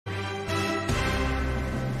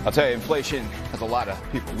I'll tell you, inflation has a lot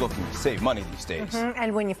of people looking to save money these days.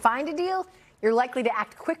 And when you find a deal, you're likely to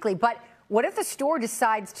act quickly. But what if the store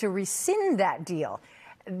decides to rescind that deal?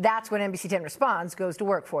 That's when NBC10 Responds goes to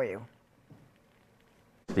work for you.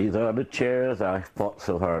 These are the chairs I fought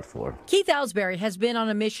so hard for. Keith Ellsbury has been on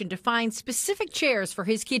a mission to find specific chairs for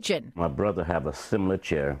his kitchen. My brother have a similar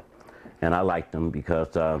chair, and I liked them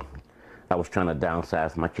because I was trying to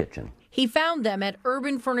downsize my kitchen. He found them at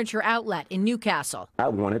Urban Furniture Outlet in Newcastle. I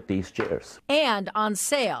wanted these chairs. And on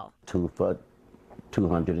sale. Two for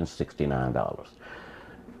 $269.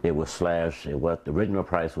 It was slashed. The original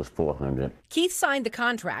price was $400. Keith signed the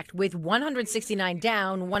contract with $169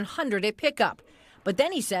 down, $100 at pickup. But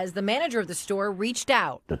then he says the manager of the store reached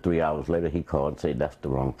out. 3 hours later, he called and said, that's the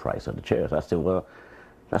wrong price of the chairs. I said, well,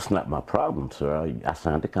 that's not my problem, sir. I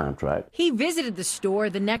signed the contract. He visited the store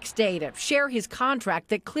the next day to share his contract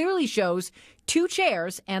that clearly shows 2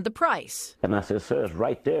 chairs and the price. And I said, sir, it's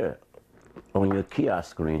right there on your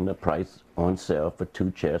kiosk screen, the price on sale for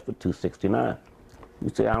 2 chairs for $269. You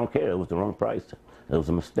say, I don't care. It was the wrong price. It was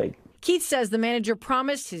a mistake. Keith says the manager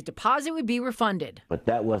promised his deposit would be refunded. But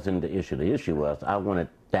that wasn't the issue. The issue was I wanted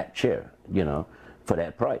that chair, for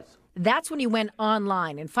that price. That's when he went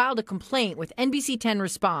online and filed a complaint with NBC10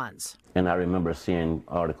 Responds. And I remember seeing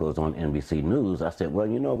articles on NBC News. I said, well,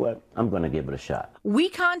 you know what? I'm going to give it a shot. We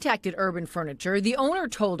contacted Urban Furniture. The owner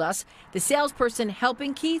told us the salesperson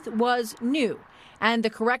helping Keith was new, and the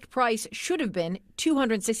correct price should have been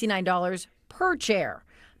 $269 per chair.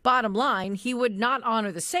 Bottom line, he would not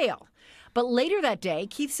honor the sale. But later that day,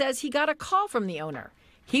 Keith says he got a call from the owner.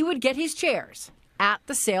 He would get his chairs at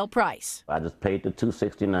the sale price. I just paid the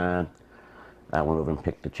 $269. I went over and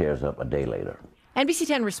picked the chairs up a day later.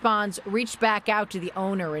 NBC10 Responds reached back out to the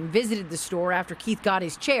owner and visited the store after Keith got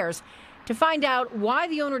his chairs to find out why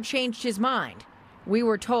the owner changed his mind. We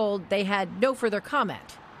were told they had no further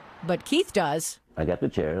comment. But Keith does. I got the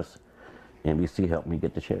chairs. NBC helped me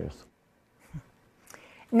get the chairs.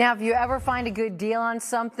 Now, if you ever find a good deal on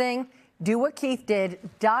something, do what Keith did,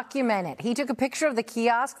 document it. He took a picture of the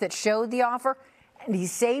kiosk that showed the offer, and he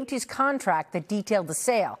saved his contract that detailed the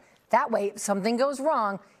sale. That way, if something goes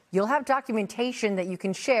wrong, you'll have documentation that you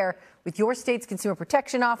can share with your state's Consumer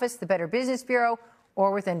Protection Office, the Better Business Bureau,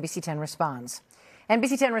 or with NBC10 Responds.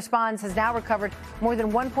 NBC10 Responds has now recovered more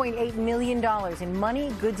than $1.8 million in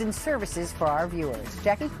money, goods, and services for our viewers.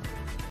 Jackie?